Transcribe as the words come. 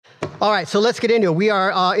All right, so let's get into it. We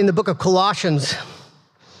are in the book of Colossians,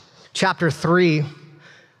 chapter 3.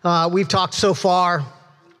 We've talked so far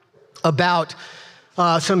about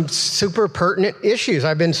some super pertinent issues.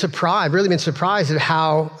 I've really been surprised at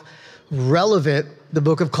how relevant the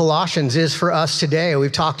book of Colossians is for us today.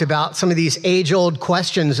 We've talked about some of these age-old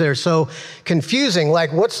questions that are so confusing,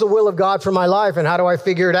 like what's the will of God for my life and how do I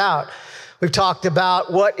figure it out? We've talked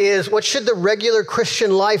about what should the regular Christian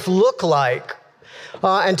life look like?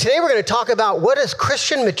 And today we're going to talk about what does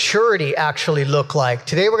Christian maturity actually look like?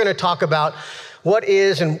 Today we're going to talk about what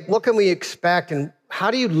is and what can we expect and how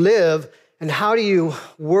do you live and how do you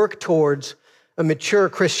work towards a mature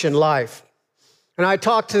Christian life? And I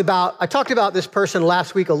talked about this person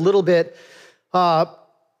last week a little bit. I've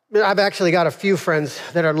actually got a few friends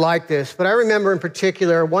that are like this, but I remember in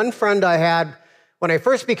particular one friend I had when I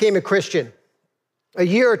first became a Christian, a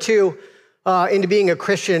year or two into being a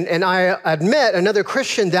Christian, and I had met another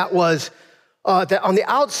Christian that was, that on the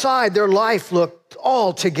outside, their life looked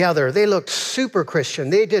all together. They looked super Christian.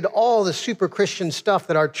 They did all the super Christian stuff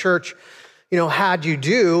that our church, had you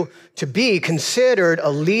do to be considered a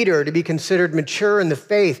leader, to be considered mature in the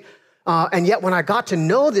faith. And yet when I got to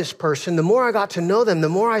know this person, the more I got to know them, the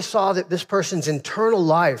more I saw that this person's internal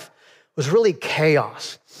life was really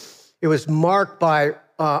chaos. It was marked by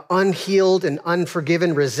unhealed and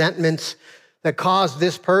unforgiven resentments that caused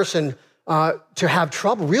this person to have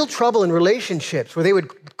real trouble in relationships, where they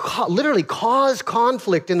would literally cause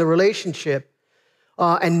conflict in the relationship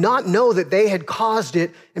and not know that they had caused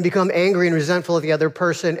it and become angry and resentful of the other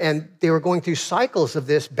person. And they were going through cycles of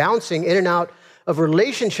this, bouncing in and out of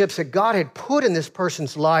relationships that God had put in this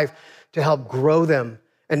person's life to help grow them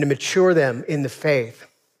and to mature them in the faith.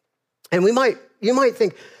 And you might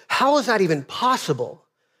think, how is that even possible?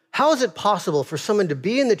 How is it possible for someone to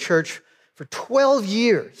be in the church for 12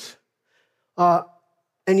 years and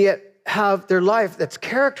yet have their life that's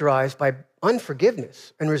characterized by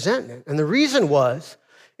unforgiveness and resentment? And the reason was,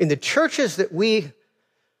 in the churches that we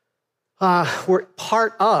were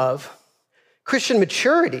part of, Christian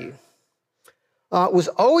maturity was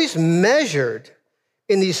always measured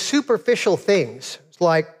in these superficial things,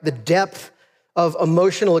 like the depth of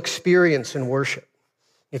emotional experience in worship.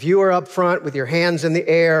 If you were up front with your hands in the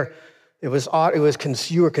air, you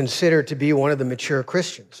were considered to be one of the mature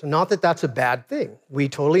Christians. So not that that's a bad thing. We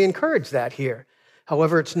totally encourage that here.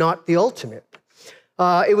 However, it's not the ultimate.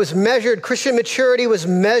 Christian maturity was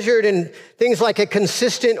measured in things like a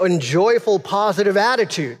consistent and joyful, positive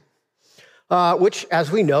attitude, which,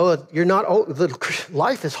 as we know,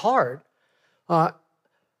 life is hard.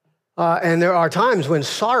 And there are times when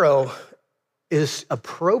sorrow is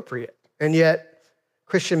appropriate, and yet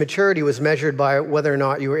Christian maturity was measured by whether or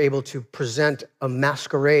not you were able to present a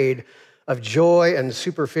masquerade of joy and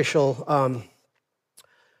superficial,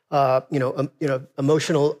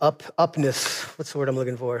 emotional upness. What's the word I'm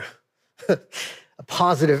looking for? A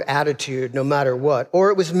positive attitude, no matter what. Or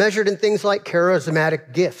it was measured in things like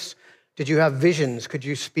charismatic gifts. Did you have visions? Could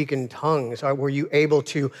you speak in tongues? Or were you able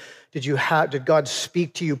to? Did God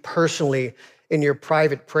speak to you personally in your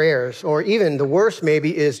private prayers? Or even the worst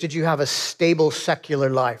maybe is, did you have a stable secular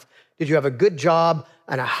life? Did you have a good job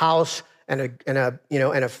and a house and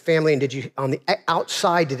a family? And did you, on the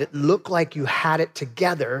outside, did it look like you had it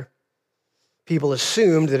together? People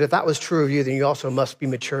assumed that if that was true of you, then you also must be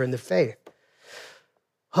mature in the faith.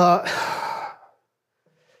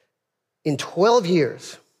 In 12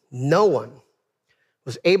 years, no one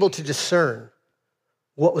was able to discern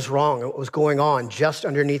what was wrong and what was going on just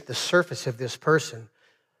underneath the surface of this person,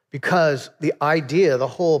 because the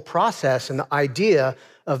whole process and the idea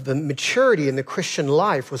of the maturity in the Christian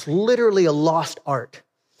life was literally a lost art.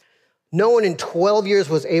 No one in 12 years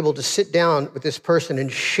was able to sit down with this person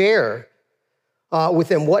and share with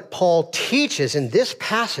them what Paul teaches in this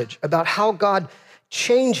passage about how God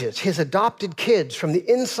changes his adopted kids from the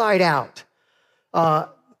inside out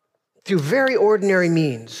through very ordinary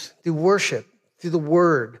means, through worship, through the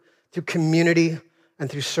word, through community, and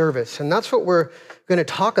through service. And that's what we're going to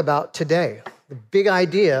talk about today. The big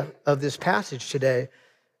idea of this passage today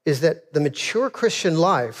is that the mature Christian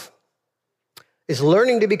life is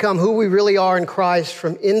learning to become who we really are in Christ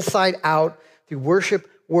from inside out through worship,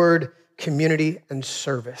 word, community, and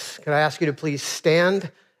service. Can I ask you to please stand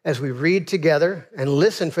as we read together and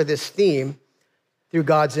listen for this theme through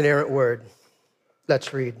God's inerrant word?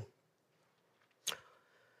 Let's read.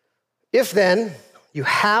 If then you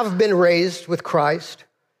have been raised with Christ,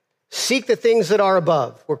 seek the things that are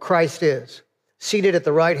above, where Christ is, seated at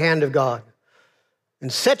the right hand of God.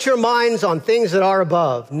 And set your minds on things that are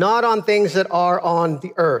above, not on things that are on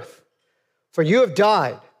the earth. For you have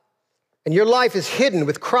died, and your life is hidden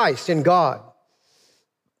with Christ in God.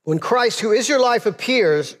 When Christ, who is your life,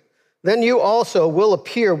 appears, then you also will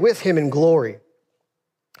appear with him in glory.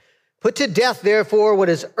 Put to death, therefore, what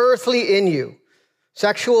is earthly in you: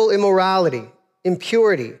 sexual immorality,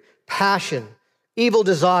 impurity, passion, evil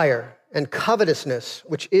desire, and covetousness,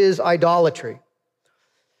 which is idolatry.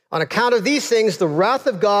 On account of these things, the wrath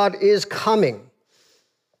of God is coming.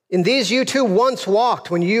 In these you too once walked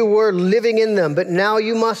when you were living in them, but now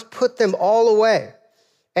you must put them all away: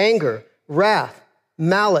 anger, wrath,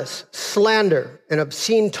 malice, slander, and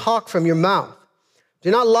obscene talk from your mouth. Do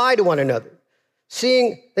not lie to one another,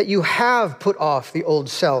 seeing that you have put off the old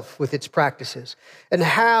self with its practices, and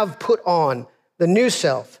have put on the new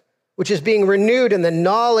self, which is being renewed in the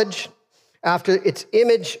knowledge after the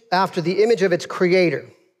image of its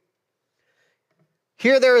creator.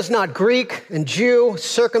 Here there is not Greek and Jew,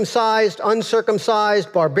 circumcised,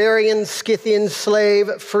 uncircumcised, barbarian, Scythian, slave,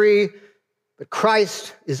 free, but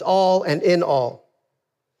Christ is all and in all.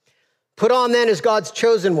 Put on then as God's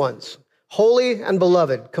chosen ones, holy and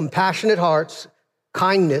beloved, compassionate hearts,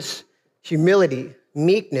 kindness, humility,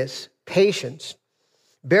 meekness, patience,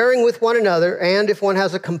 bearing with one another, and if one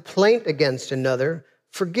has a complaint against another,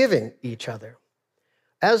 forgiving each other.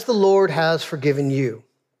 As the Lord has forgiven you,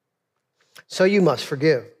 so you must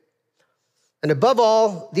forgive. And above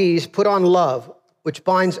all these, put on love, which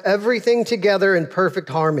binds everything together in perfect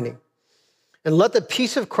harmony. And let the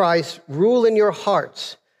peace of Christ rule in your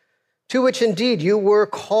hearts, to which indeed you were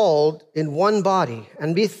called in one body,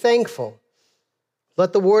 and be thankful.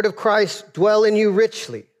 Let the word of Christ dwell in you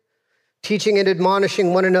richly, teaching and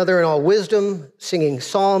admonishing one another in all wisdom, singing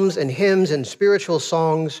psalms and hymns and spiritual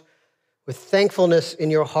songs with thankfulness in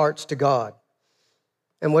your hearts to God.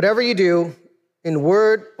 And whatever you do, in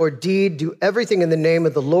word or deed, do everything in the name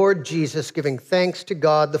of the Lord Jesus, giving thanks to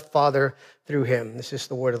God the Father through him. This is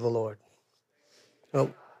the word of the Lord.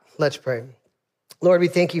 Well, let's pray. Lord, we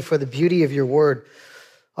thank you for the beauty of your word,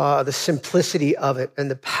 the simplicity of it, and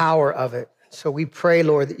the power of it. So we pray,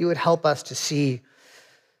 Lord, that you would help us to see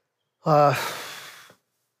the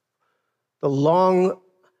long-term,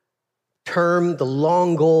 the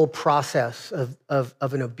long goal process of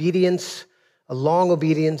an obedience, a long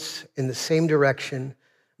obedience in the same direction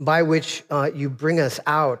by which you bring us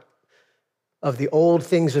out of the old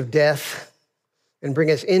things of death and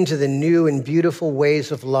bring us into the new and beautiful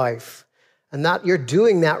ways of life. And that you're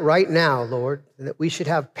doing that right now, Lord, and that we should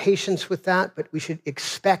have patience with that, but we should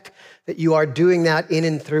expect that you are doing that in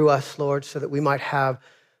and through us, Lord, so that we might have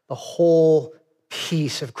the whole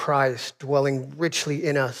peace of Christ dwelling richly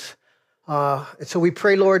in us. And so we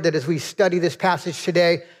pray, Lord, that as we study this passage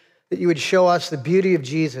today, that you would show us the beauty of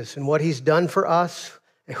Jesus and what he's done for us,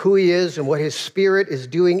 and who he is, and what his Spirit is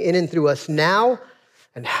doing in and through us now,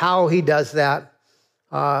 and how he does that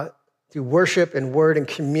through worship and word and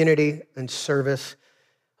community and service.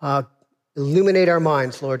 Illuminate our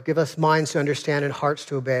minds, Lord. Give us minds to understand and hearts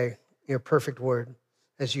to obey your perfect word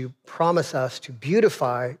as you promise us to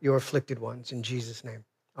beautify your afflicted ones. In Jesus' name,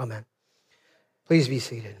 amen. Please be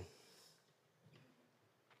seated.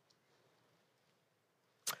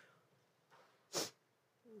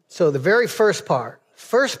 So the very first part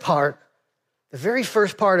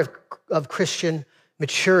of Christian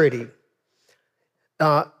maturity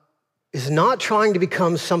is not trying to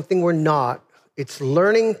become something we're not. It's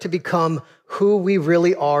learning to become who we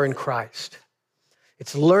really are in Christ.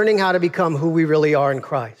 It's learning how to become who we really are in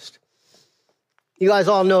Christ. You guys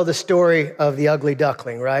all know the story of the ugly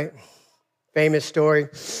duckling, right? Famous story.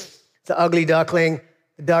 The ugly duckling,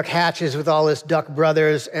 the duck hatches with all his duck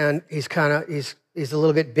brothers, and he's a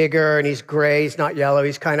little bit bigger, and he's gray, he's not yellow,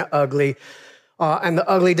 he's kind of ugly. And the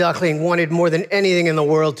ugly duckling wanted more than anything in the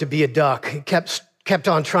world to be a duck. He kept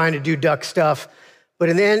on trying to do duck stuff, but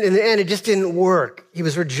in the end, it just didn't work. He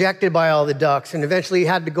was rejected by all the ducks, and eventually he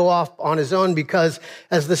had to go off on his own because,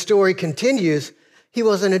 as the story continues, he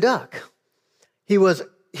wasn't a duck. He was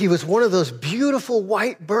one of those beautiful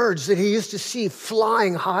white birds that he used to see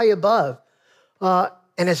flying high above. And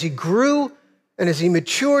as he grew and as he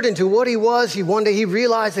matured into what he was, one day he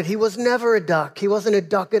realized that he was never a duck. He wasn't a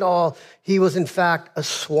duck at all. He was, in fact, a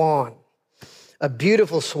swan, a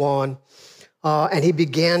beautiful swan. And he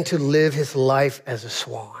began to live his life as a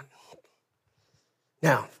swan.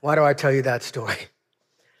 Now, why do I tell you that story?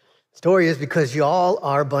 The story is because y'all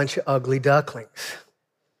are a bunch of ugly ducklings.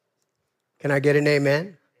 Can I get an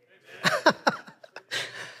amen?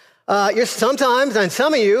 You're sometimes, and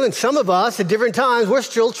some of you and some of us at different times, we're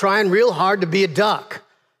still trying real hard to be a duck.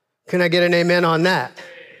 Can I get an amen on that?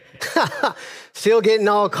 Still getting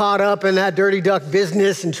all caught up in that dirty duck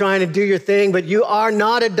business and trying to do your thing, but you are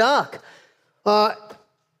not a duck.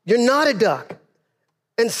 You're not a duck.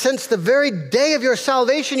 And since the very day of your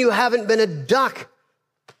salvation, you haven't been a duck.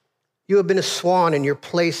 You have been a swan, and your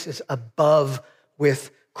place is above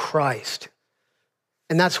with Christ.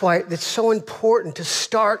 And that's why it's so important to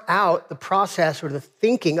start out the process or the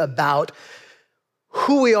thinking about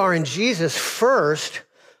who we are in Jesus first,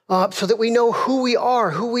 so that we know who we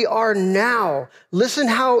are now. Listen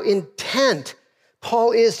how intent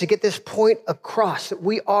Paul is to get this point across, that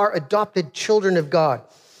we are adopted children of God.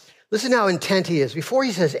 Listen how intent he is. Before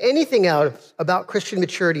he says anything else about Christian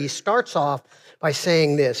maturity, he starts off by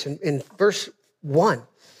saying this. In verse 1,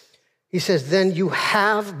 he says, then you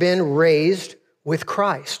have been raised with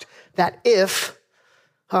Christ. That if,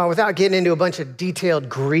 without getting into a bunch of detailed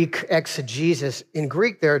Greek exegesis, in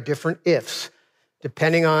Greek there are different ifs,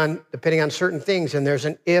 depending on certain things. And there's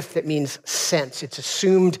an if that means since. It's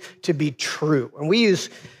assumed to be true. And we use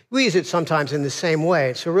it sometimes in the same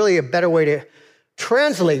way. So really a better way to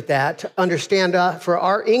translate that, to understand for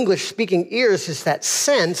our English-speaking ears, is that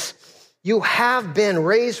since you have been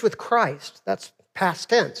raised with Christ. That's past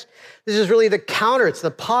tense. This is really the counter. It's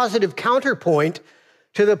the positive counterpoint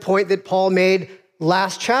to the point that Paul made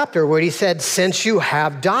last chapter, where he said, since you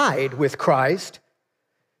have died with Christ,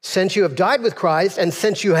 since you have died with Christ, and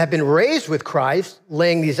since you have been raised with Christ,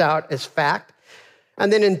 laying these out as fact.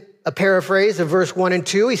 And then in a paraphrase of verse 1 and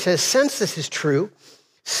 2, he says, since this is true,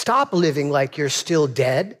 stop living like you're still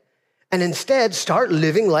dead, and instead start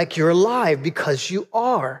living like you're alive, because you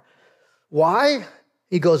are. Why?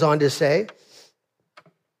 He goes on to say,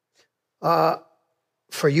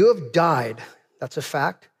 for you have died, that's a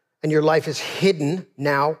fact, and your life is hidden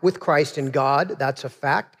now with Christ in God, that's a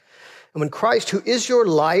fact. And when Christ, who is your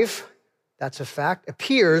life, that's a fact,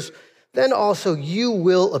 appears, then also you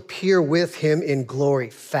will appear with him in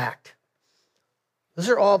glory, fact. None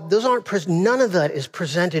of that is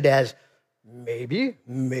presented as maybe,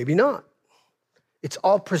 maybe not. It's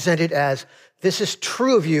all presented as this is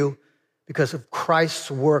true of you because of Christ's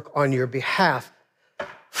work on your behalf.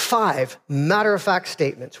 5 matter-of-fact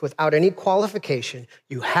statements without any qualification.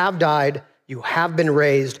 You have died, you have been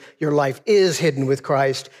raised, your life is hidden with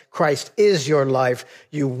Christ, Christ is your life,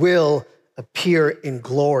 you will appear in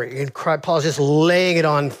glory. And Paul's just laying it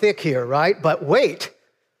on thick here, right? But wait.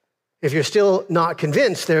 If you're still not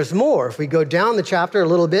convinced, there's more. If we go down the chapter a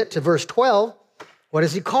little bit to verse 12, what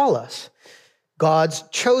does he call us? God's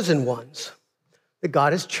chosen ones. That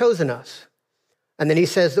God has chosen us. And then he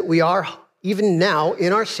says that we are, even now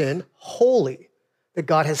in our sin, holy. That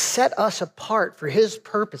God has set us apart for his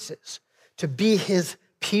purposes, to be his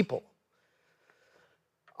people.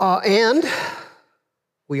 And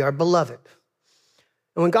we are beloved.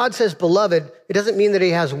 And when God says beloved, it doesn't mean that he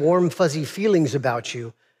has warm, fuzzy feelings about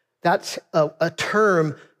you. That's a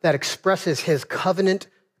term that expresses his covenant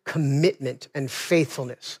commitment and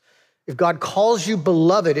faithfulness. If God calls you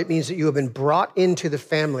beloved, it means that you have been brought into the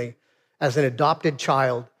family as an adopted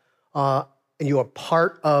child, and you are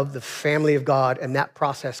part of the family of God, and that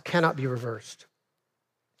process cannot be reversed.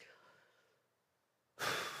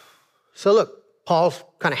 So look, Paul's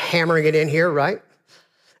kind of hammering it in here, right?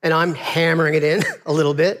 And I'm hammering it in a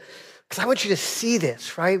little bit, because I want you to see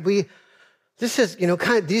this, right? This is,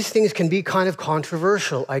 these things can be kind of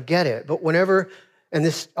controversial. I get it. But whenever, and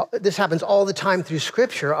this happens all the time through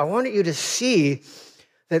Scripture, I want you to see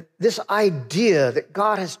that this idea that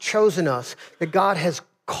God has chosen us, that God has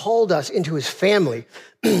called us into his family,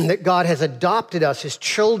 that God has adopted us as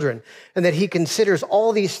children, and that he considers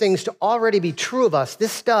all these things to already be true of us,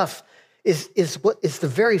 this stuff is what is the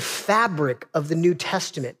very fabric of the New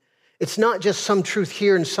Testament. It's not just some truth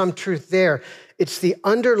here and some truth there. It's the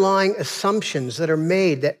underlying assumptions that are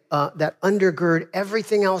made that undergird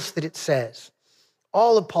everything else that it says.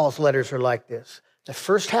 All of Paul's letters are like this. The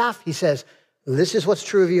first half, he says, this is what's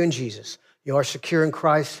true of you in Jesus. You are secure in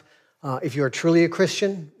Christ. If you are truly a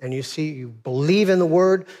Christian and you believe in the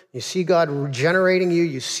word, you see God regenerating you,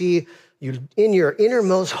 you see you in your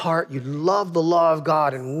innermost heart, you love the law of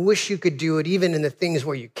God and wish you could do it even in the things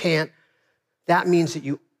where you can't, that means that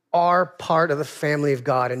you are part of the family of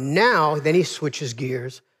God. And now, then he switches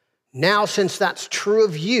gears. Now, since that's true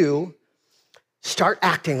of you, start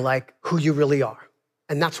acting like who you really are.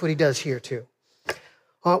 And that's what he does here too.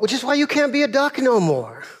 Which is why you can't be a duck no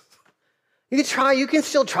more. You can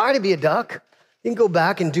still try to be a duck. You can go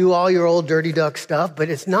back and do all your old dirty duck stuff, but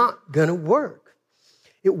it's not gonna work.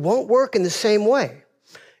 It won't work in the same way.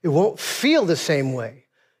 It won't feel the same way.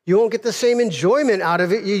 You won't get the same enjoyment out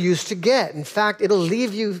of it you used to get. In fact, it'll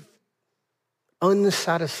leave you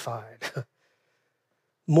unsatisfied,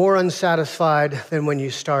 more unsatisfied than when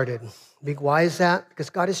you started. Why is that?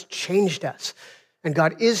 Because God has changed us. And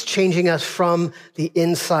God is changing us from the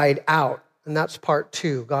inside out. And that's part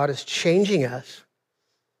 2. God is changing us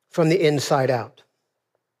from the inside out.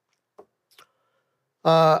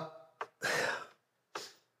 I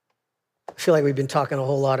feel like we've been talking a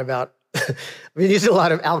whole lot about, we've been using a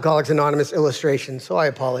lot of Alcoholics Anonymous illustrations, so I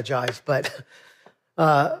apologize. But,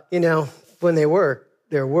 when they work,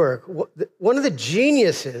 their work. One of the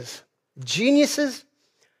geniuses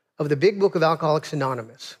of the big book of Alcoholics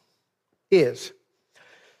Anonymous is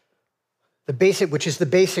which is the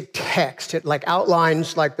basic text. It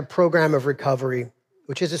outlines the program of recovery,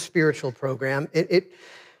 which is a spiritual program.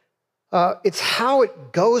 It's how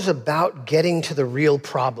it goes about getting to the real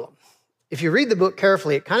problem. If you read the book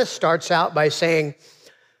carefully, it kind of starts out by saying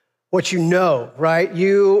what you know, right?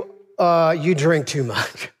 You drink too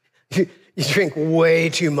much. You drink way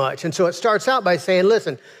too much. And so it starts out by saying,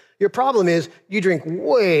 listen, your problem is you drink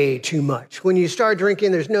way too much. When you start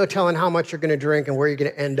drinking, there's no telling how much you're going to drink and where you're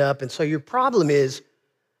going to end up. And so your problem is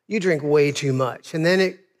you drink way too much. And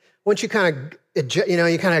then once you kind of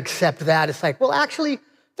accept that, it's like, well, actually,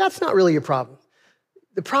 that's not really your problem.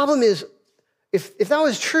 The problem is, if that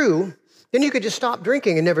was true, then you could just stop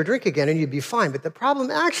drinking and never drink again and you'd be fine. But the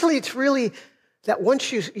problem, actually, it's really that when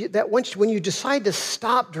you decide to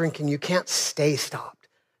stop drinking, you can't stay stopped.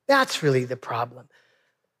 That's really the problem.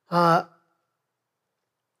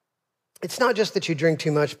 It's not just that you drink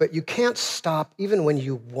too much, but you can't stop even when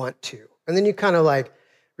you want to. And then you kind of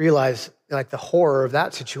realize the horror of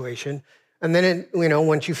that situation. And then,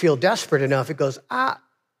 once you feel desperate enough, it goes,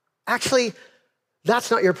 actually, that's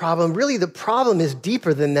not your problem. Really, the problem is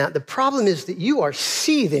deeper than that. The problem is that you are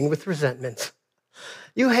seething with resentment.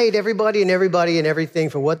 You hate everybody and everything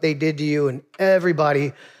for what they did to you, and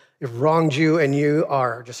everybody wronged you, and you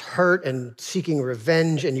are just hurt and seeking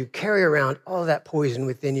revenge, and you carry around all that poison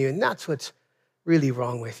within you, and that's what's really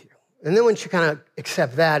wrong with you. And then once you kind of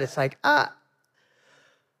accept that, it's like,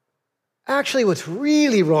 actually what's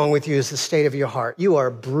really wrong with you is the state of your heart. You are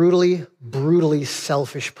a brutally, brutally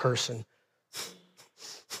selfish person.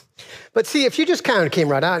 But see, if you just kind of came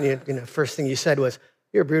right out and first thing you said was,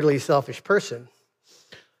 you're a brutally selfish person,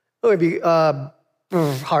 it would be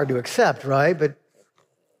hard to accept, right? But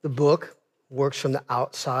the book works from the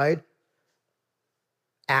outside,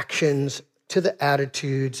 actions to the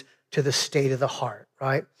attitudes to the state of the heart,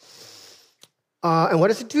 right? And what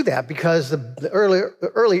does it do that? Because the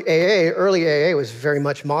early AA was very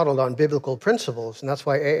much modeled on biblical principles, and that's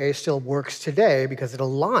why AA still works today, because it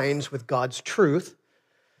aligns with God's truth.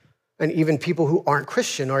 And even people who aren't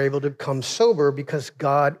Christian are able to become sober because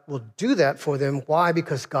God will do that for them. Why?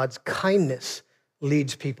 Because God's kindness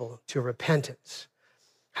leads people to repentance.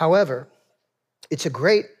 However, it's a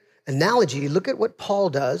great analogy. Look at what Paul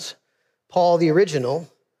does. Paul, the original,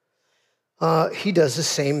 he does the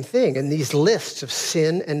same thing in these lists of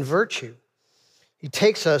sin and virtue. He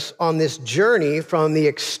takes us on this journey from the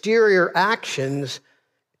exterior actions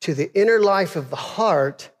to the inner life of the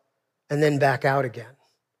heart and then back out again.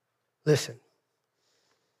 Listen,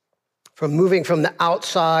 from moving from the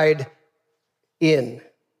outside in,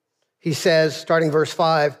 he says, starting verse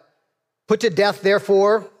 5, put to death,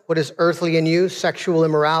 therefore, what is earthly in you, sexual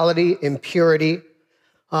immorality, impurity.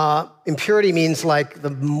 Impurity means like the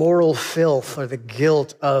moral filth or the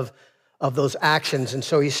guilt of those actions. And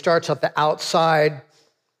so he starts at the outside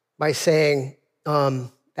by saying the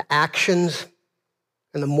actions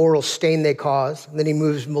and the moral stain they cause. And then he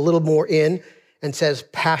moves a little more in and says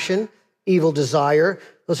passion, evil desire.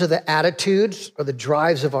 Those are the attitudes or the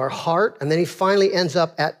drives of our heart. And then he finally ends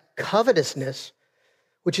up at covetousness,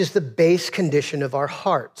 which is the base condition of our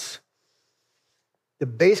hearts. The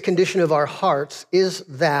base condition of our hearts is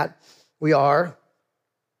that we are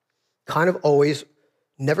kind of always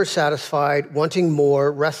never satisfied, wanting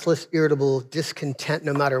more, restless, irritable, discontent,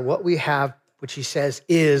 no matter what we have, which he says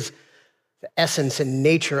is the essence and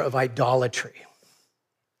nature of idolatry.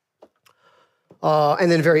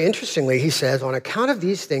 And then very interestingly, he says, on account of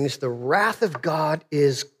these things, the wrath of God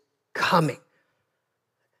is coming.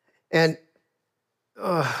 And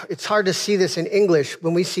it's hard to see this in English.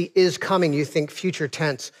 When we see is coming, you think future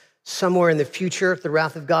tense. Somewhere in the future, the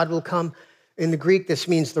wrath of God will come. In the Greek, this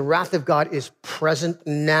means the wrath of God is present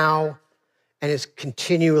now and is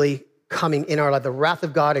continually coming in our life. The wrath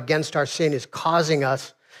of God against our sin is causing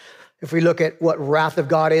us. If we look at what wrath of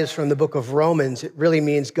God is from the book of Romans, it really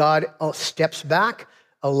means God steps back,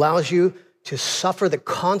 allows you to suffer the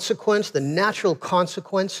consequence, the natural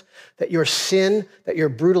consequence that your sin, that your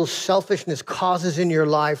brutal selfishness causes in your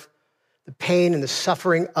life, the pain and the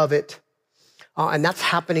suffering of it. And that's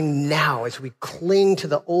happening now as we cling to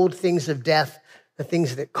the old things of death, the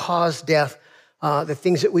things that cause death. the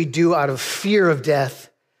things that we do out of fear of death,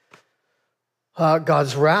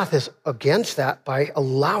 God's wrath is against that by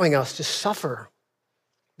allowing us to suffer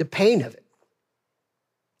the pain of it.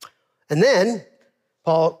 And then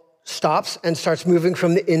Paul stops and starts moving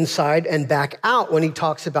from the inside and back out when he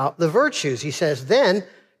talks about the virtues. He says, then,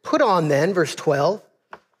 put on then, verse 12,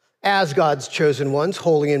 as God's chosen ones,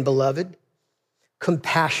 holy and beloved,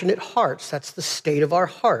 compassionate hearts. That's the state of our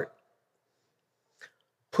heart.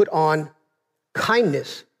 Put on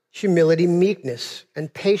kindness, humility, meekness,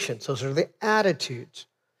 and patience. Those are the attitudes.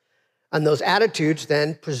 And those attitudes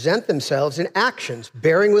then present themselves in actions,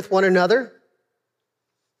 bearing with one another.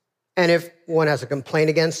 And if one has a complaint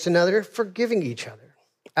against another, forgiving each other.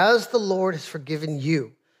 As the Lord has forgiven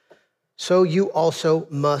you, so you also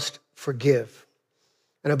must forgive.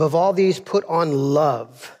 And above all these, put on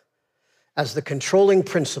love as the controlling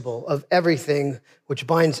principle of everything, which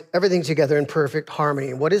binds everything together in perfect harmony.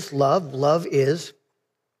 And what is love? Love is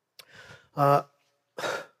the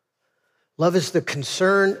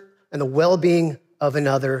concern and the well-being of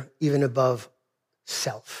another, even above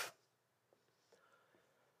self.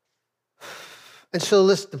 And so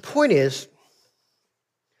the point is,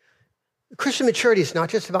 Christian maturity is not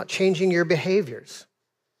just about changing your behaviors.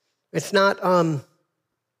 It's not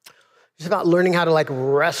it's about learning how to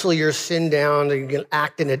wrestle your sin down and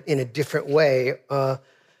act in a different way,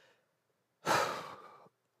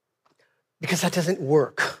 because that doesn't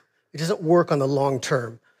work. It doesn't work on the long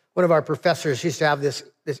term. One of our professors used to have this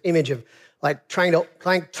image of trying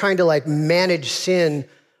to manage sin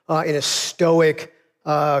in a stoic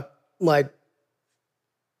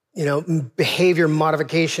behavior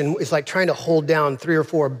modification is like trying to hold down 3 or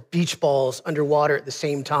 4 beach balls underwater at the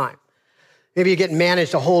same time. Maybe you get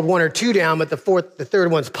managed to hold 1 or 2 down, but the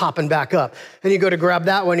third one's popping back up. And you go to grab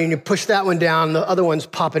that one and you push that one down, the other one's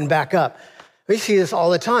popping back up. We see this all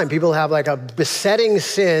the time. People have a besetting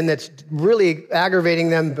sin that's really aggravating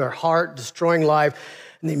them, their heart, destroying life,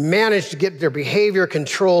 and they manage to get their behavior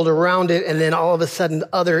controlled around it, and then all of a sudden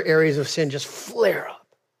other areas of sin just flare up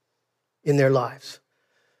in their lives.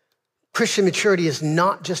 Christian maturity is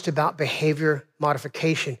not just about behavior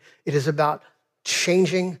modification. It is about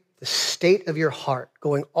changing the state of your heart,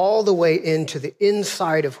 going all the way into the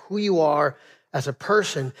inside of who you are as a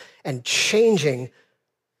person and changing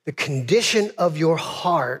the condition of your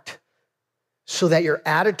heart so that your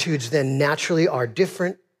attitudes then naturally are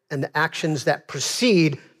different and the actions that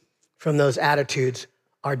proceed from those attitudes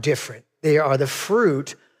are different. They are the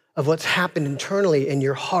fruit of what's happened internally in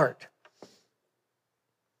your heart.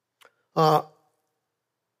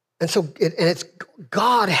 It's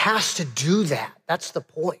God has to do that. That's the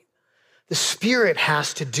point. The Spirit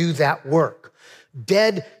has to do that work.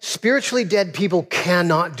 Spiritually dead people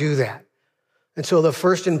cannot do that. And so the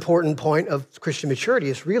first important point of Christian maturity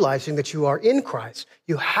is realizing that you are in Christ.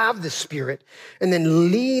 You have the Spirit. And then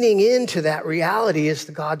leaning into that reality is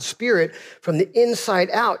the God's Spirit from the inside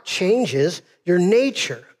out changes your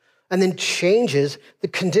nature and then changes the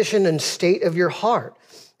condition and state of your heart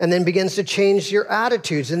and then begins to change your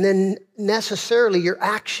attitudes and then necessarily your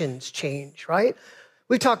actions change, right?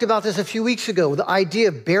 We talked about this a few weeks ago, the idea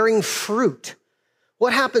of bearing fruit.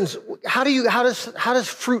 What happens? How does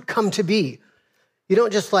fruit come to be? You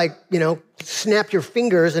don't just snap your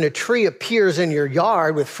fingers and a tree appears in your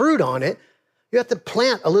yard with fruit on it. You have to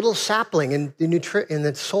plant a little sapling in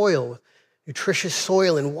the soil, nutritious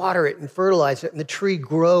soil, and water it and fertilize it, and the tree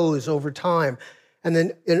grows over time. And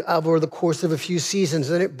then over the course of a few seasons,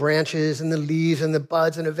 then it branches and the leaves and the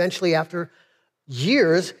buds, and eventually after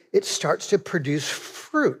years, it starts to produce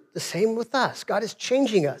fruit. The same with us. God is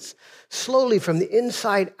changing us slowly from the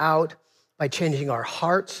inside out by changing our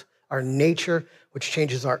hearts, our nature, which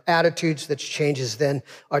changes our attitudes, that changes then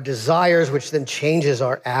our desires, which then changes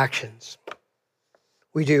our actions.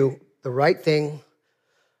 We do the right thing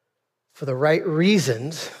for the right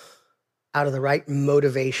reasons, out of the right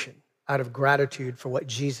motivation, out of gratitude for what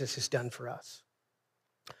Jesus has done for us.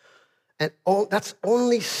 And that's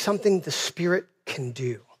only something the Spirit can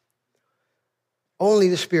do. Only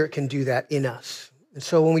the Spirit can do that in us. And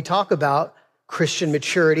so when we talk about Christian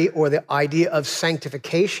maturity or the idea of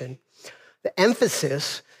sanctification, the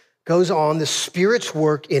emphasis goes on the Spirit's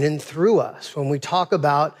work in and through us. When we talk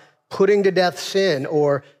about putting to death sin,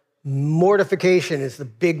 or mortification is the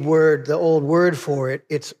big word, the old word for it,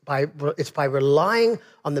 it's by relying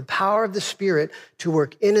on the power of the Spirit to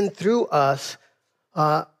work in and through us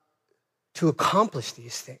to accomplish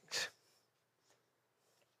these things.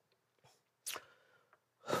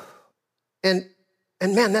 And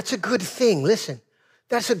man, that's a good thing. Listen,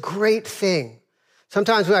 that's a great thing.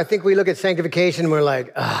 Sometimes when I think we look at sanctification, we're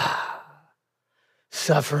like,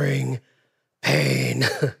 suffering, pain.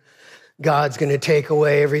 God's going to take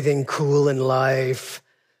away everything cool in life,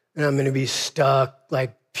 and I'm going to be stuck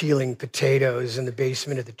like peeling potatoes in the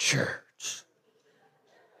basement of the church.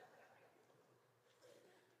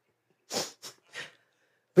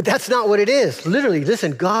 But that's not what it is. Literally,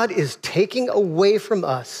 listen, God is taking away from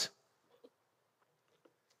us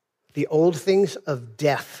the old things of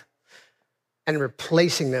death and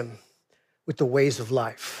replacing them with the ways of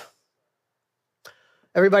life.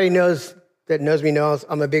 Everybody knows me knows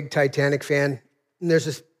I'm a big Titanic fan. And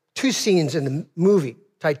there's two scenes in the movie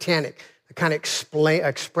Titanic that kind of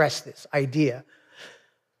express this idea.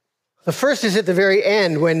 The first is at the very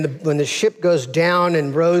end when the ship goes down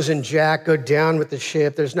and Rose and Jack go down with the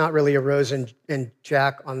ship. There's not really a Rose and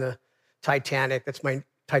Jack on the Titanic. That's my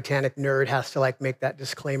Titanic nerd has to make that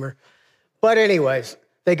disclaimer. But anyways,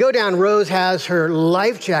 they go down. Rose has her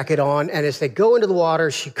life jacket on, and as they go into the water,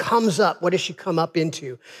 she comes up. What does she come up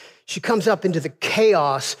into? She comes up into the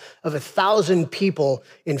chaos of 1,000 people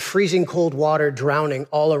in freezing cold water drowning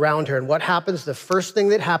all around her. And what happens? The first thing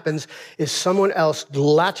that happens is someone else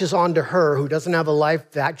latches onto her who doesn't have a life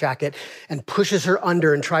jacket and pushes her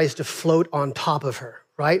under and tries to float on top of her,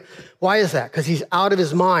 right? Why is that? Because he's out of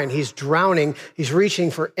his mind. He's drowning. He's reaching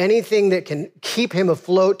for anything that can keep him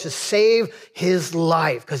afloat to save his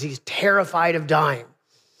life because he's terrified of dying.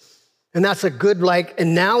 And that's a good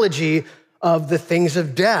analogy of the things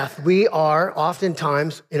of death. We are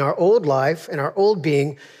oftentimes in our old life, in our old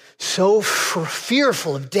being, so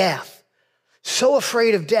fearful of death, so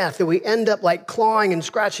afraid of death that we end up clawing and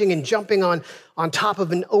scratching and jumping on top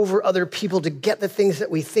of and over other people to get the things that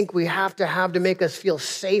we think we have to make us feel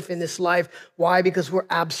safe in this life. Why? Because we're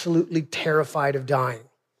absolutely terrified of dying.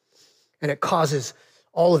 And it causes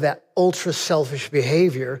all of that ultra-selfish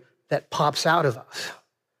behavior that pops out of us.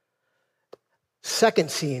 Second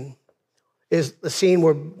scene is the scene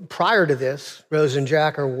where prior to this, Rose and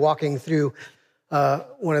Jack are walking through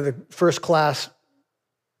one of the first class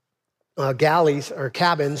galleys or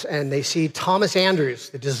cabins, and they see Thomas Andrews,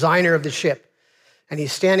 the designer of the ship. And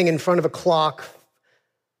he's standing in front of a clock,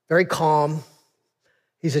 very calm.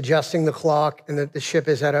 He's adjusting the clock, and the ship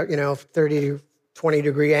is at a 30 to 20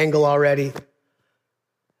 degree angle already.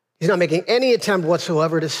 He's not making any attempt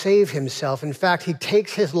whatsoever to save himself. In fact, he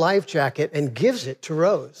takes his life jacket and gives it to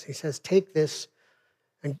Rose. He says, take this,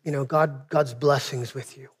 and God's blessings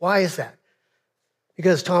with you. Why is that?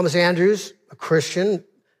 Because Thomas Andrews, a Christian,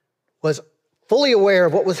 was fully aware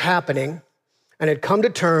of what was happening and had come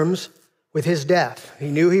to terms with his death.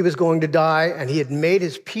 He knew he was going to die, and he had made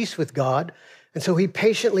his peace with God. And so he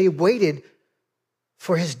patiently waited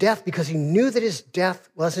for his death because he knew that his death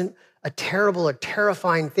wasn't a terrible, a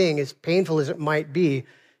terrifying thing, as painful as it might be.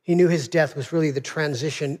 He knew his death was really the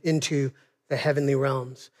transition into the heavenly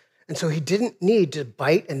realms. And so he didn't need to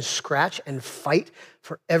bite and scratch and fight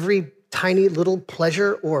for every tiny little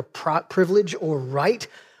pleasure or privilege or right,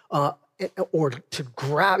 or to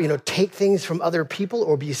grab, take things from other people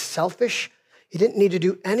or be selfish. He didn't need to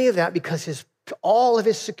do any of that because all of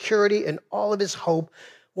his security and all of his hope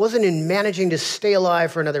wasn't in managing to stay alive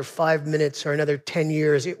for another 5 minutes or another 10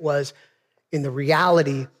 years. It was in the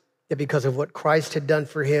reality that because of what Christ had done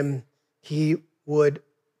for him, he would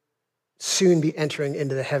soon be entering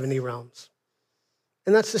into the heavenly realms.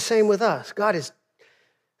 And that's the same with us. God is,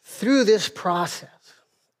 through this process,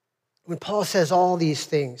 when Paul says all these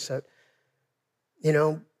things, that,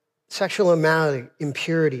 sexual immorality,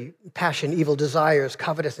 impurity, passion, evil desires,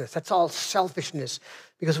 covetousness, that's all selfishness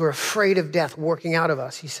because we're afraid of death working out of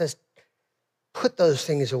us. He says, put those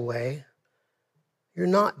things away. You're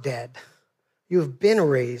not dead. You have been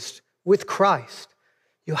raised with Christ.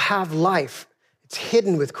 You have life. It's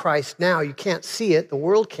hidden with Christ now. You can't see it. The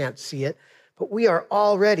world can't see it. But we are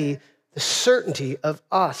already the certainty of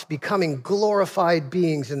us becoming glorified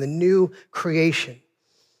beings in the new creation.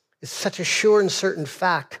 It's such a sure and certain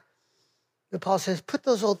fact that Paul says, put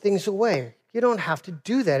those old things away. You don't have to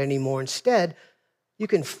do that anymore. Instead, you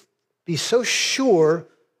can be so sure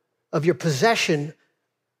of your possession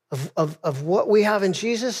of what we have in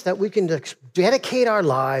Jesus that we can dedicate our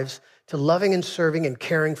lives to loving and serving and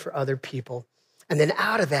caring for other people. And then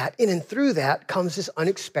out of that, in and through that, comes this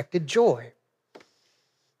unexpected joy.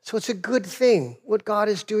 So it's a good thing, what God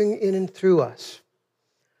is doing in and through us.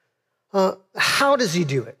 How does he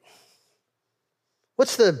do it?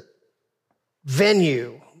 What's the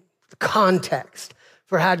venue, the context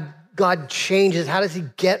for how God changes? How does he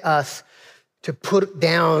get us to put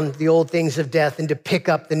down the old things of death and to pick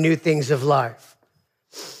up the new things of life?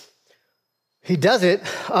 He does it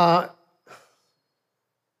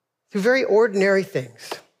through very ordinary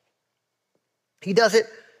things. He does it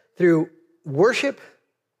through worship,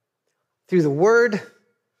 through the word,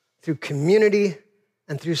 through community,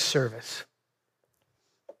 and through service.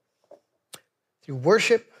 Through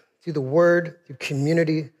worship, through the word, through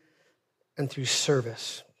community, and through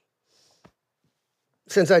service.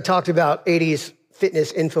 Since I talked about 80s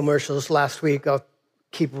fitness infomercials last week, I'll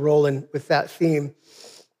keep rolling with that theme.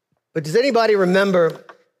 But does anybody remember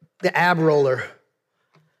the ab roller?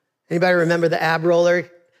 Anybody remember the ab roller?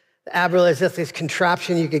 The ab roller is just this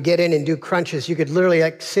contraption you could get in and do crunches. You could literally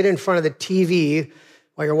like sit in front of the TV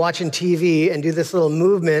while you're watching TV and do this little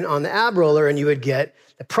movement on the ab roller, and you would get,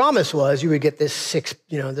 the promise was you would get this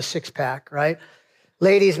the six pack, right?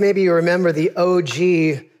 Ladies, maybe you remember the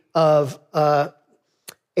OG of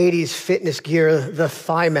 80s fitness gear, the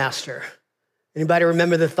Thigh Master. Anybody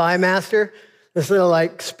remember the Thigh Master? This little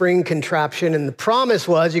like spring contraption, and the promise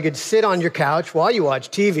was you could sit on your couch while you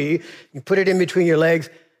watch TV, you put it in between your legs,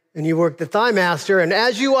 and you work the Thigh Master, and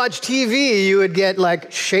as you watch TV, you would get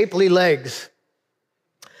like shapely legs.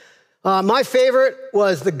 My favorite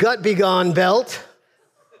was the Gut Be Gone belt.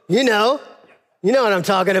 You know what I'm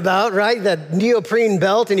talking about, right? That neoprene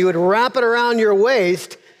belt, and you would wrap it around your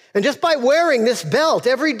waist, and just by wearing this belt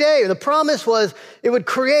every day, the promise was it would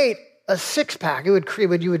create a six-pack. You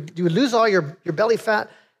would lose all your belly fat,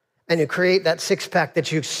 and you create that six-pack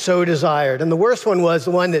that you so desired. And the worst one was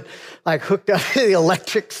the one that like hooked up to the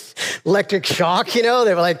electric shock, They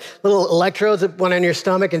were like little electrodes that went on your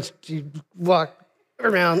stomach, and you walk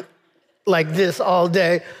around like this all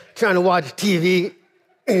day trying to watch TV.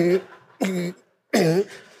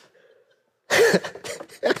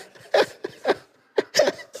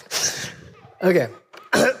 Okay.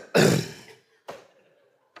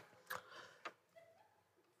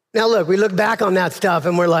 Now look, we look back on that stuff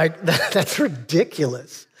and we're like, that's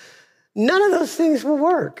ridiculous. None of those things will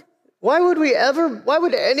work. Why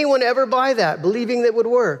would anyone ever buy that, believing that would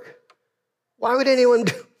work? Why would anyone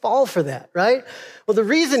fall for that, right? Well, the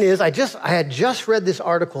reason is, I had just read this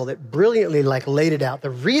article that brilliantly laid it out. The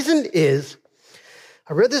reason is,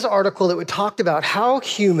 I read this article that talked about how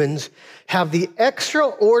humans have the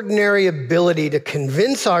extraordinary ability to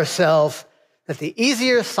convince ourselves that the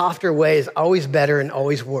easier, softer way is always better and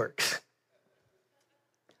always works.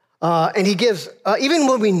 And he gives, even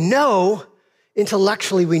when we know,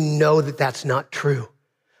 intellectually, we know that that's not true,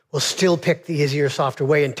 we'll still pick the easier, softer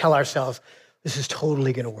way and tell ourselves, this is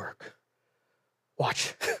totally going to work.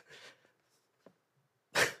 Watch.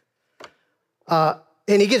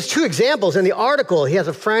 And he gives two examples in the article. He has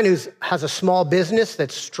a friend who has a small business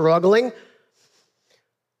that's struggling.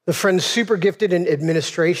 The friend's super gifted in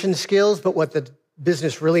administration skills, but what the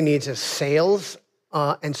business really needs is sales.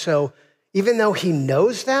 And so even though he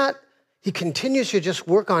knows that, he continues to just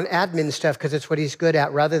work on admin stuff because it's what he's good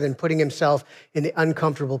at, rather than putting himself in the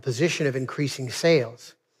uncomfortable position of increasing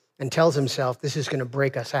sales, and tells himself, this is going to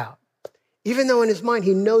break us out. Even though in his mind,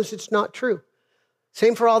 he knows it's not true.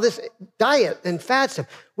 Same for all this diet and fat stuff.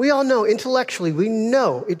 We all know, intellectually, we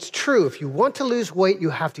know it's true. If you want to lose weight,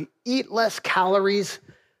 you have to eat less calories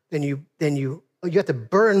than you have to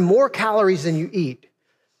burn more calories than you eat.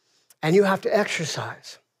 And you have to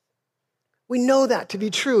exercise. We know that to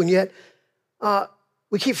be true, and yet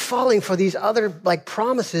we keep falling for these other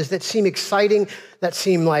promises that seem exciting, that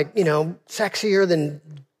seem sexier than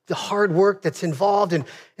the hard work that's involved. And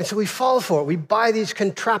so we fall for it. We buy these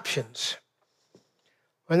contraptions.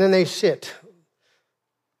 And then they sit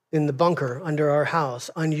in the bunker under our house,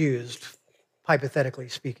 unused, hypothetically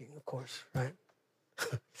speaking, of course, right?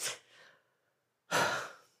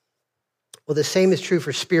 Well, the same is true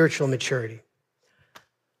for spiritual maturity.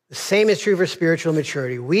 The same is true for spiritual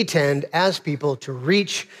maturity. We tend, as people, to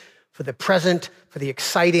reach for the present, for the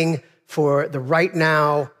exciting, for the right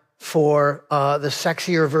now, for the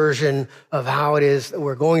sexier version of how it is that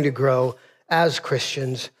we're going to grow as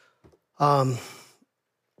Christians.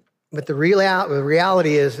 But the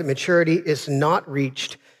reality is that maturity is not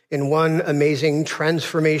reached in one amazing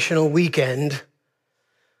transformational weekend.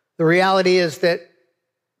 The reality is that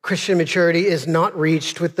Christian maturity is not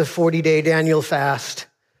reached with the 40-day Daniel fast.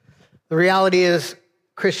 The reality is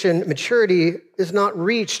Christian maturity is not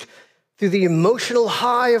reached through the emotional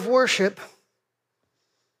high of worship.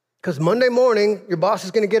 Because Monday morning, your boss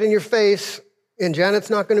is going to get in your face, and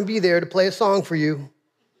Janet's not going to be there to play a song for you.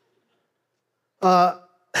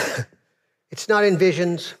 It's not in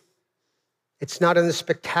visions. It's not in the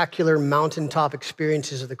spectacular mountaintop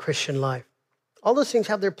experiences of the Christian life. All those things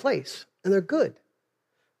have their place, and they're good.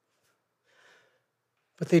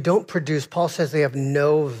 But they don't produce, Paul says they have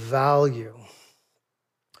no value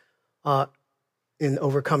in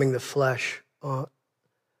overcoming the flesh. And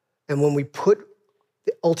when we put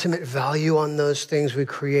the ultimate value on those things, we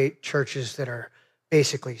create churches that are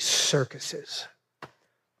basically circuses.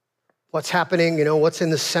 What's happening, what's in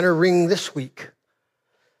the center ring this week?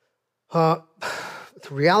 The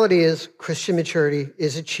reality is Christian maturity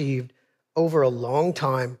is achieved over a long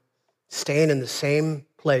time, staying in the same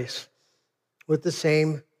place with the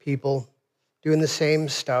same people, doing the same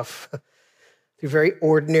stuff, through very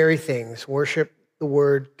ordinary things: worship, the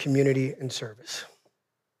word, community, and service.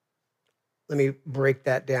 Let me break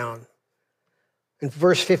that down. In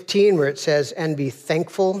verse 15, where it says, "And be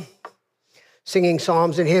thankful," singing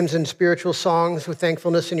psalms and hymns and spiritual songs with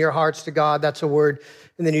thankfulness in your hearts to God. That's a word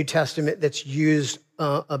in the New Testament that's used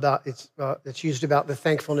about the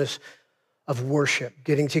thankfulness of worship,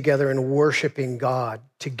 getting together and worshiping God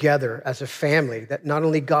together as a family. That not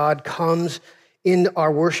only God comes in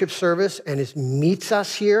our worship service and meets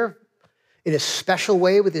us here in a special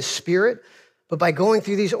way with his Spirit, but by going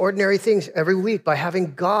through these ordinary things every week, by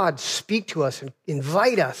having God speak to us and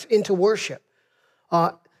invite us into worship,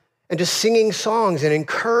 and just singing songs and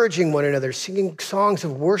encouraging one another, singing songs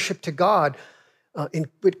of worship to God,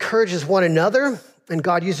 encourages one another, and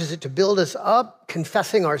God uses it to build us up,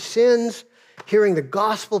 confessing our sins, hearing the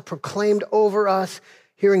gospel proclaimed over us,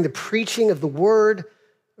 hearing the preaching of the word,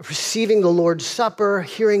 receiving the Lord's Supper,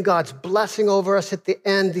 hearing God's blessing over us at the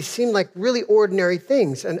end. These seem like really ordinary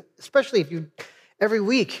things, and especially if every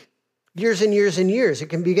week, years and years and years, it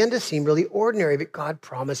can begin to seem really ordinary, but God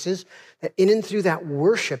promises that in and through that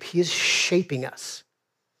worship, he is shaping us.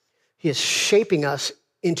 He is shaping us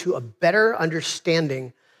into a better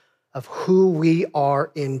understanding of who we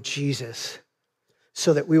are in Jesus,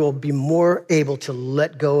 so that we will be more able to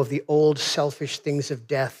let go of the old selfish things of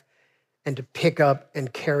death and to pick up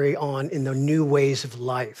and carry on in the new ways of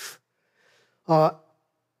life. And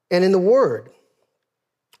in the word,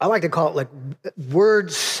 I like to call it like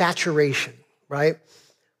word saturation, right?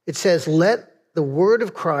 It says, let the word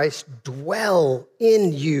of Christ dwell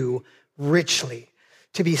in you richly,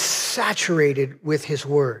 to be saturated with his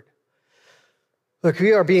word. Look,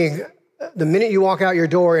 the minute you walk out your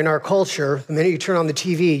door in our culture, the minute you turn on the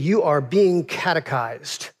TV, you are being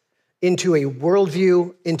catechized into a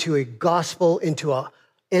worldview, into a gospel, into an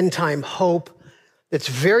end-time hope that's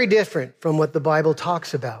very different from what the Bible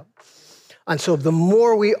talks about. And so the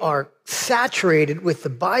more we are saturated with the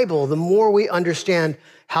Bible, the more we understand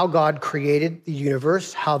how God created the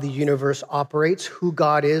universe, how the universe operates, who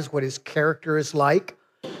God is, what his character is like,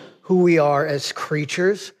 who we are as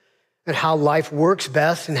creatures, and how life works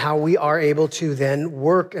best, and how we are able to then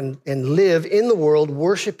work and live in the world,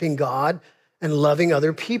 worshiping God and loving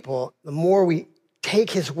other people. The more we take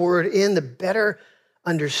his word in, the better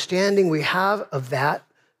understanding we have of that,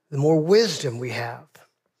 the more wisdom we have.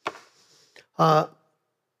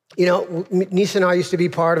 Nisa and I used to be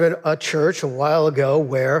part of a church a while ago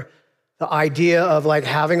where the idea of like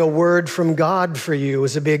having a word from God for you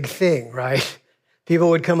was a big thing, right?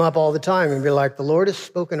 People would come up all the time and be like, the Lord has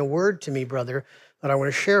spoken a word to me, brother, that I want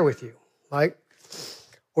to share with you, like,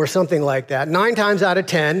 or something like that. 9 times out of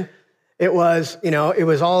 10, it was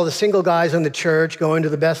all the single guys in the church going to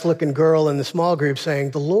the best looking girl in the small group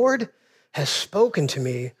saying, the Lord has spoken to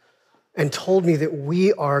me and told me that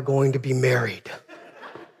we are going to be married.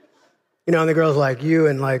 And the girl's like, you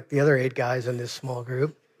and like the other 8 guys in this small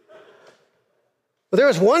group. But there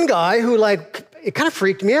was one guy who it kind of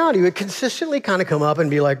freaked me out. He would consistently kind of come up and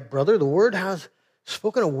be like, brother, the Word has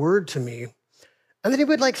spoken a word to me. And then he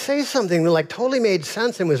would say something that totally made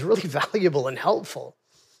sense and was really valuable and helpful.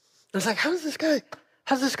 I was like, how does this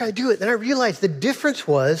guy do it? Then I realized the difference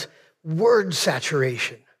was word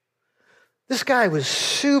saturation. This guy was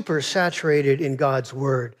super saturated in God's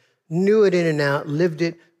word, knew it in and out, lived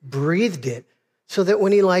it, breathed it, so that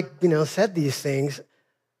when he said these things,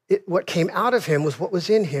 what came out of him was what was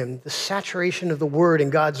in him, the saturation of the word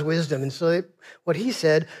and God's wisdom. And so what he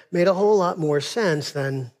said made a whole lot more sense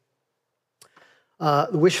than the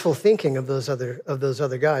wishful thinking of those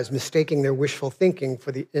other guys, mistaking their wishful thinking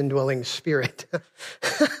for the indwelling Spirit.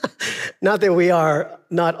 Not that we are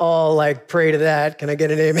not all pray to that. Can I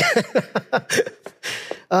get an amen?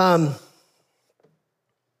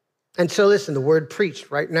 And so listen, the word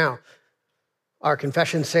preached right now. Our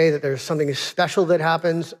confessions say that there's something special that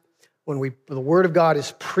happens when the word of God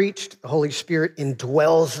is preached. The Holy Spirit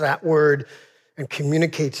indwells that word and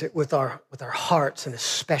communicates it with our hearts in a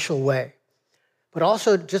special way. But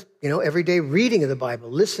also just, everyday reading of the Bible,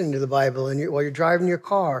 listening to the Bible while you're driving your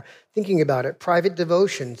car, thinking about it, private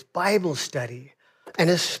devotions, Bible study, and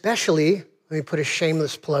especially, let me put a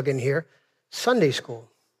shameless plug in here, Sunday school.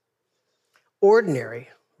 Ordinary,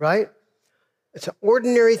 right? It's an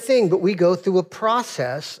ordinary thing, but we go through a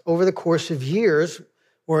process over the course of years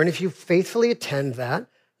wherein if you faithfully attend that,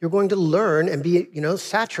 you're going to learn and be,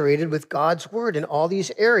 saturated with God's word in all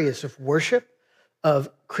these areas of worship, of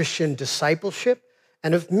Christian discipleship,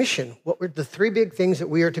 and of mission. What were the three big things that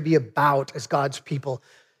we are to be about as God's people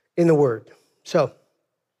in the word? So,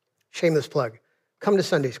 shameless plug, come to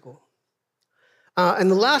Sunday school. And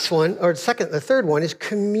the last one, the third one is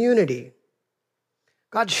community.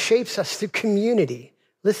 God shapes us through community.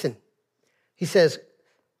 Listen, he says,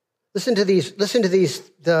 listen to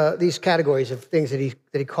these categories of things that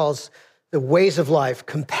he calls the ways of life: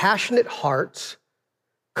 compassionate hearts,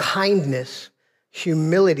 kindness,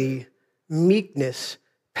 humility, meekness,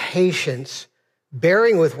 patience,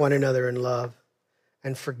 bearing with one another in love,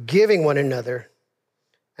 and forgiving one another,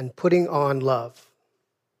 and putting on love,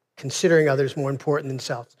 considering others more important than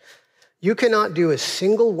themselves. You cannot do a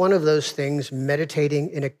single one of those things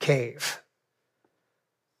meditating in a cave.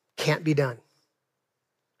 Can't be done.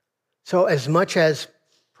 So as much as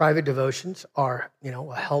private devotions are,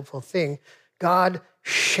 a helpful thing, God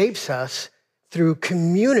shapes us through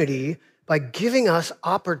community by giving us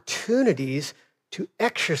opportunities to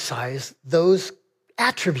exercise those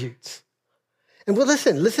attributes. And well,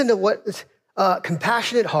 listen to what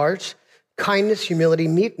compassionate hearts, kindness, humility,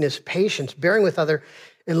 meekness, patience, bearing with other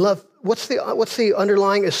in love. What's the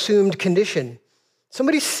underlying assumed condition?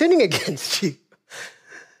 Somebody's sinning against you.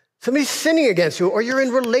 Somebody's sinning against you, or you're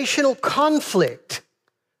in relational conflict.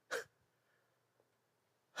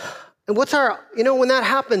 And when that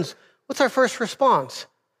happens, what's our first response?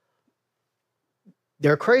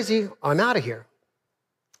 They're crazy. I'm out of here.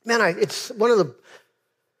 Man, it's one of the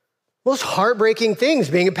most heartbreaking things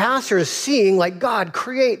being a pastor is seeing God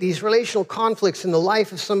create these relational conflicts in the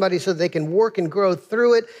life of somebody so they can work and grow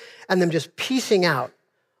through it, and them just piecing out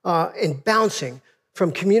and bouncing from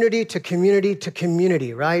community to community to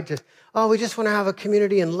community, right? We just want to have a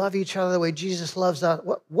community and love each other the way Jesus loves us.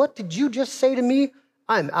 What did you just say to me?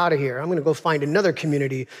 I'm out of here. I'm going to go find another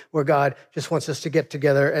community where God just wants us to get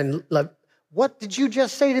together and love. What did you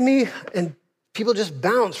just say to me? And people just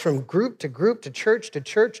bounce from group to group to church to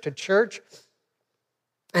church to church.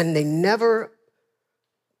 And they never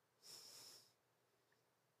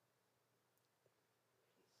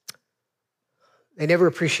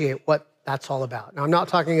appreciate what that's all about. Now, I'm not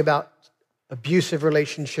talking about abusive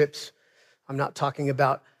relationships. I'm not talking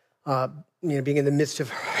about being in the midst of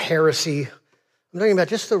heresy. I'm talking about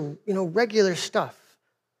just the regular stuff,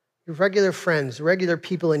 your regular friends, regular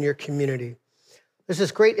people in your community. There's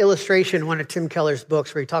this great illustration in one of Tim Keller's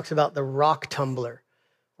books where he talks about the rock tumbler.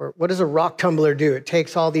 Or what does a rock tumbler do? It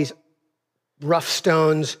takes all these rough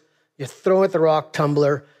stones, you throw at the rock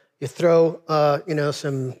tumbler, you throw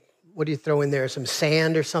some. What do you throw in there? Some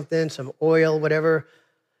sand or something, some oil, whatever.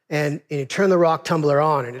 And you turn the rock tumbler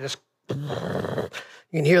on and you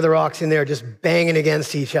can hear the rocks in there just banging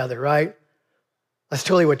against each other, right? That's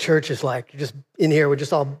totally what church is like. You're just in here, we're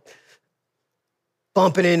just all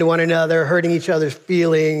bumping into one another, hurting each other's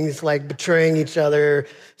feelings, betraying each other,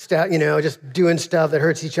 just doing stuff that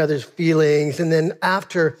hurts each other's feelings. And then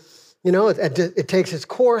after, it takes its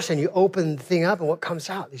course and you open the thing up and what comes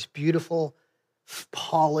out? These beautiful,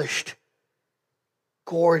 polished,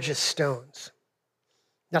 gorgeous stones.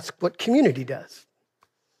 That's what community does.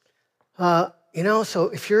 So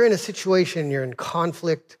if you're in a situation, you're in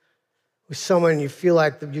conflict with someone, you feel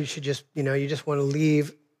like you should just, you just want to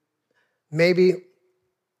leave, maybe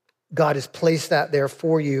God has placed that there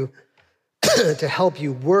for you to help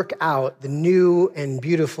you work out the new and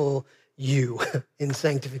beautiful you in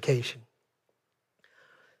sanctification.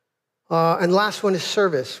 And last one is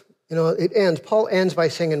service. Paul ends by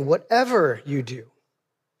saying, "In whatever you do,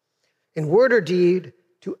 in word or deed,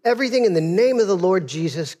 do everything in the name of the Lord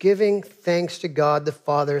Jesus, giving thanks to God the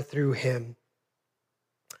Father through him."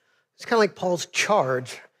 It's kind of like Paul's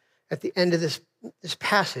charge at the end of this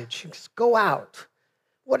passage. Just go out,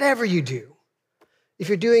 whatever you do. If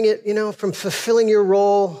you're doing it, from fulfilling your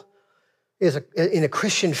role in a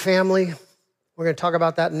Christian family, we're going to talk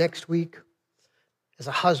about that next week, as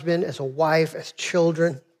a husband, as a wife, as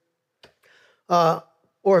children,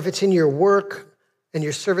 or if it's in your work and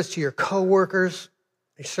your service to your coworkers,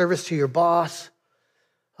 your service to your boss,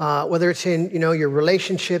 whether it's in your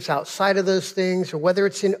relationships outside of those things, or whether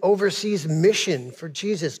it's in overseas mission for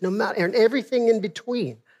Jesus, no matter, and everything in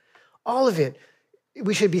between, all of it,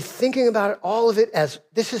 we should be thinking about all of it as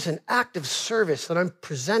this is an act of service that I'm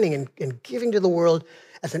presenting and giving to the world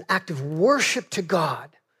as an act of worship to God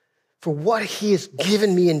for what he has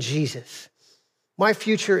given me in Jesus. My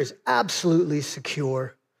future is absolutely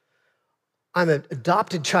secure. I'm an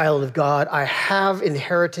adopted child of God. I have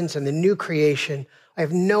inheritance and the new creation. I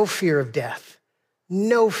have no fear of death.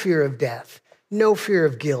 No fear of death. no fear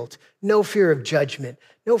of guilt, no fear of judgment,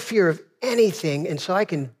 no fear of anything. And so I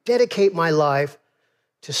can dedicate my life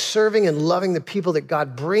to serving and loving the people that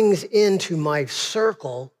God brings into my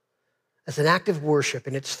circle as an act of worship.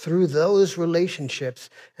 And it's through those relationships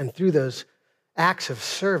and through those acts of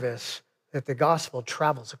service that the gospel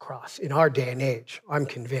travels across in our day and age, I'm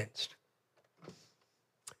convinced.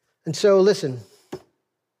 And so listen,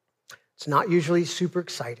 it's not usually super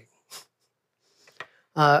exciting.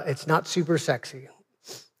 It's not super sexy.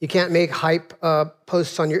 You can't make hype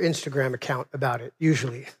posts on your Instagram account about it,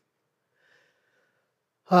 usually.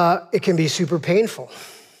 It can be super painful.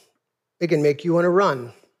 It can make you want to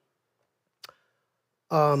run.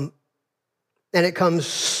 And it comes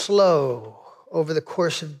slow over the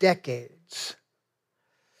course of decades.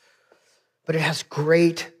 But it has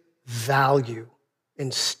great value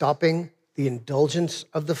in stopping the indulgence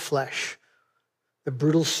of the flesh, the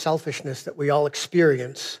brutal selfishness that we all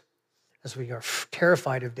experience as we are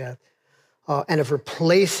terrified of death, and of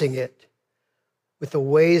replacing it with the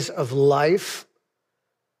ways of life.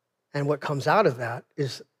 And what comes out of that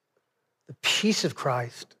is the peace of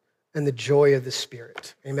Christ and the joy of the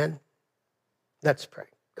Spirit. Amen? Let's pray.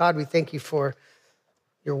 God, we thank you for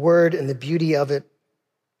your word and the beauty of it.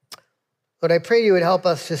 Lord, I pray you would help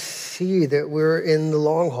us to see that we're in the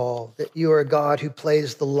long haul, that you are a God who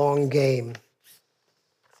plays the long game.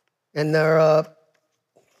 And as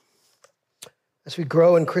we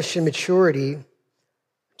grow in Christian maturity,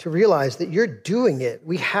 to realize that you're doing it.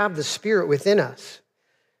 We have the Spirit within us.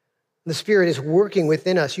 The Spirit is working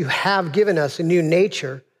within us. You have given us a new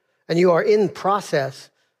nature, and you are in the process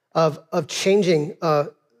of changing our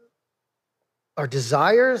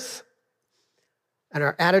desires and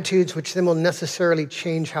our attitudes, which then will necessarily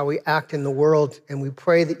change how we act in the world. And we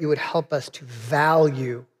pray that you would help us to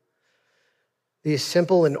value these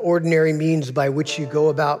simple and ordinary means by which you go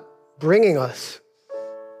about bringing us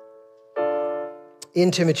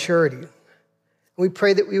into maturity. And we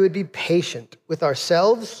pray that we would be patient with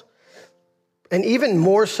ourselves and even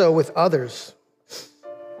more so with others.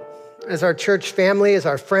 As our church family, as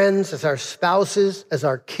our friends, as our spouses, as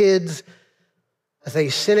our kids, as they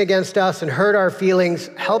sin against us and hurt our feelings,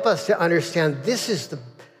 help us to understand this is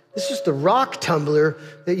the rock tumbler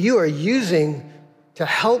that you are using to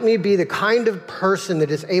help me be the kind of person that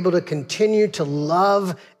is able to continue to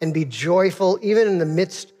love and be joyful even in the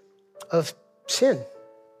midst of sin.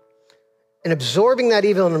 And absorbing that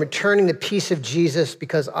evil and returning the peace of Jesus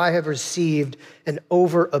because I have received an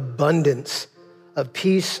overabundance of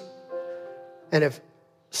peace and of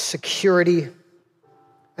security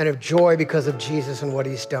and of joy because of Jesus and what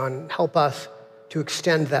he's done. Help us to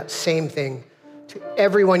extend that same thing to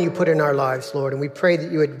everyone you put in our lives, Lord. And we pray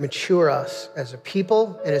that you would mature us as a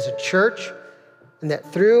people and as a church, and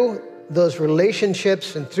that through those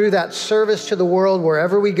relationships and through that service to the world,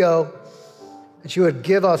 wherever we go, that you would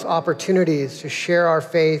give us opportunities to share our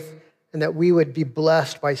faith, and that we would be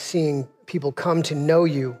blessed by seeing people come to know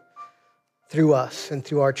you through us and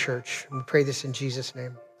through our church. And we pray this in Jesus'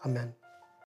 name. Amen.